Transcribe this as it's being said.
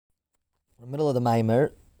In the middle of the Maimer,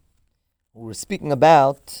 we were speaking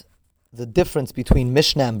about the difference between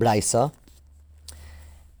Mishnah and Braisa,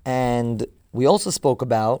 and we also spoke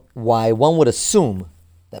about why one would assume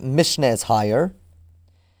that Mishnah is higher,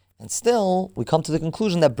 and still we come to the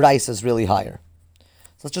conclusion that Braisa is really higher.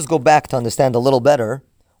 So let's just go back to understand a little better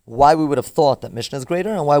why we would have thought that Mishnah is greater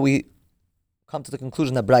and why we come to the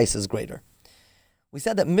conclusion that Braisa is greater. We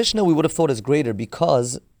said that Mishnah we would have thought is greater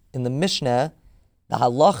because in the Mishnah, the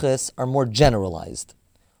halachas are more generalized.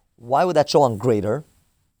 Why would that show on greater?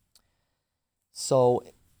 So,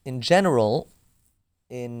 in general,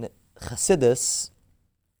 in Chassidus,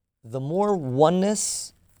 the more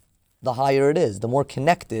oneness, the higher it is, the more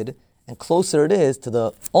connected and closer it is to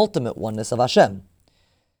the ultimate oneness of Hashem.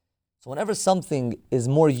 So whenever something is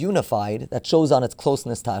more unified, that shows on its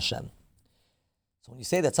closeness to Hashem. So when you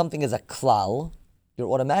say that something is a klal, you're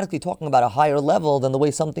automatically talking about a higher level than the way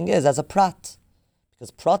something is as a prat. Because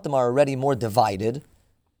pratim are already more divided,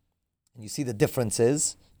 and you see the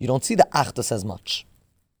differences, you don't see the achdus as much.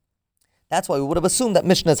 That's why we would have assumed that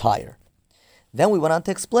Mishnah is higher. Then we went on to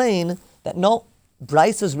explain that no,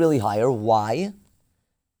 Braisa is really higher. Why?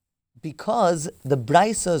 Because the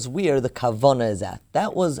Braisa is where the kavana is at.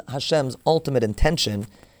 That was Hashem's ultimate intention,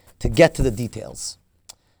 to get to the details.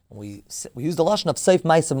 We used the lashon of seif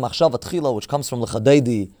ma'ase במחשבה תחלה, which comes from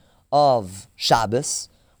l'chadedi of Shabbos,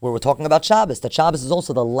 where we're talking about Shabbos, that Shabbos is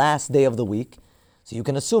also the last day of the week. So you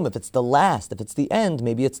can assume if it's the last, if it's the end,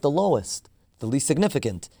 maybe it's the lowest, the least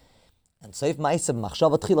significant. And seif ma'ase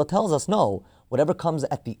במחשבה תחלה tells us, no, whatever comes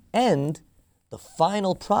at the end, the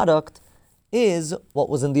final product, is what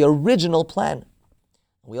was in the original plan.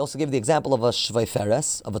 We also gave the example of a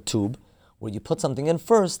shveiferes, of a tube, where you put something in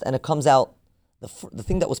first and it comes out, the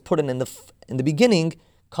thing that was put in the beginning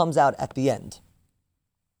comes out at the end.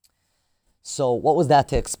 So what was that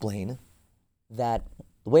to explain? That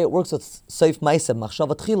the way it works with seif ma'ase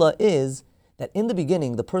במחשבה תחלה is that in the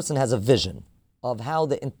beginning the person has a vision of how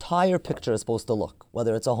the entire picture is supposed to look,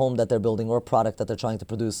 whether it's a home that they're building or a product that they're trying to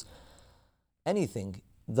produce, anything.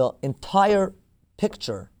 The entire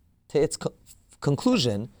picture to its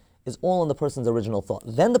conclusion is all in the person's original thought.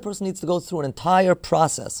 Then the person needs to go through an entire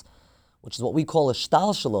process, which is what we call a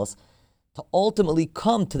shtalshalos, to ultimately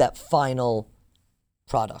come to that final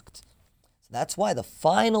product. So that's why the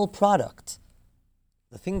final product,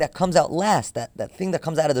 the thing that comes out last, that thing that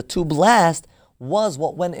comes out of the tube last, was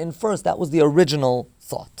what went in first. That was the original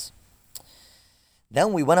thought.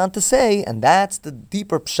 Then we went on to say, and that's the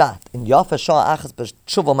deeper pshat, in Yafa Shah Achas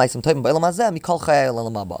B'Tshuva Ma'asim Tovim Ba'olam Hazeh Mikol Chayei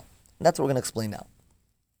L'Olam Haba. That's what we're going to explain now.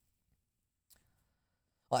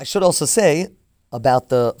 Well, I should also say about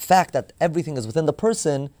the fact that everything is within the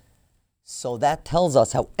person, so that tells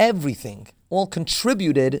us how everything all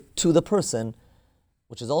contributed to the person,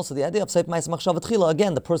 which is also the idea of seif ma'ase במחשבה תחלה.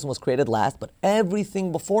 Again, the person was created last, but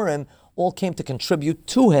everything before him all came to contribute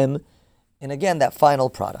to him in, again, that final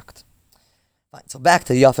product. Fine. So back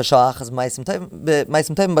to Yafa Shah Achas Ma'asim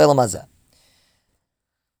Tovim Ba'olam Hazeh.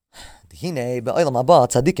 Dehine ba'olam haba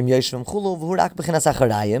tzadikim yoshmen chulu והוא רק בחינת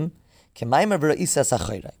אחוריים כמאמר וראית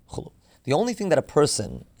אחוריים. The only thing that a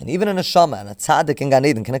person, and even a neshama and a tzadik in Gan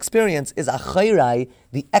Eden, can experience is אחורי,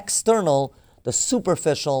 the external, the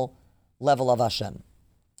superficial level of Hashem.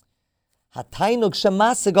 התענוג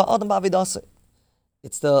שמשיג האדם בעבודתו.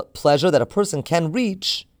 It's the pleasure that a person can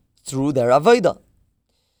reach through their avodah.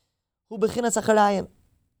 bחינת אחוריים.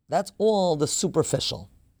 That's all the superficial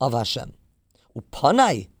of Hashem.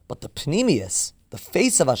 ופני, but the pnimius, the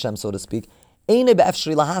face of Hashem, so to speak, אינו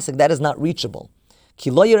באפשרי להשיג, that is not reachable.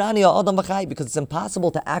 כי לא יראני האדם וחי, because it's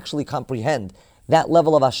impossible to actually comprehend that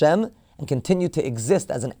level of Hashem and continue to exist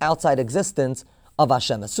as an outside existence of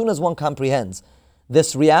Hashem. As soon as one comprehends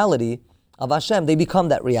this reality of Hashem, they become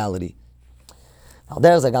that reality. Now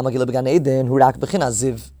there's a gamma gila b'gan Eden, hu rak b'china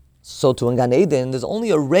ziv. So too in Gan Eden, there's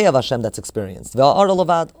only a ray of Hashem that's experienced. והארה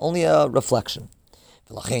לבד, only a reflection.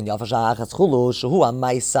 ולכן יפה שעה אחת שהוא, שהוא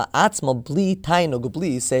המעשה עצמה בלי תענוג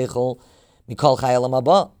ובלי שכל מכל חיי העולם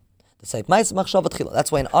הבא. The seif ma'ase במחשבה תחלה.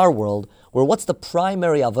 That's why in our world, where what's the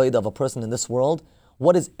primary avodah of a person in this world?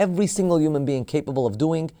 What is every single human being capable of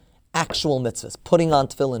doing? Actual mitzvahs. Putting on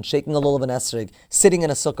tefillin, shaking a lulav and esrog, sitting in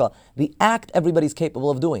a sukkah. The act everybody's capable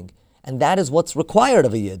of doing. And that is what's required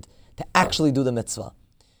of a yid, to actually do the mitzvah.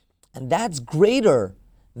 And that's greater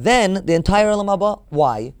than the entire Olam Haba.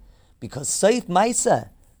 Why? Because seif ma'ase,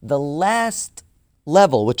 the last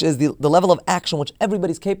level, which is the level of action which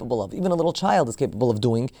everybody's capable of, even a little child is capable of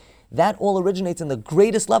doing, that all originates in the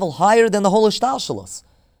greatest level, higher than the whole ishtalshalos.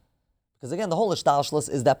 Because again, the whole ishtalshalos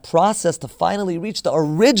is that process to finally reach the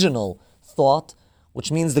original thought,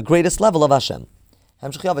 which means the greatest level of Hashem.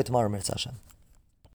 Hamshich Yaveh tomorrow, Mirz Hashem.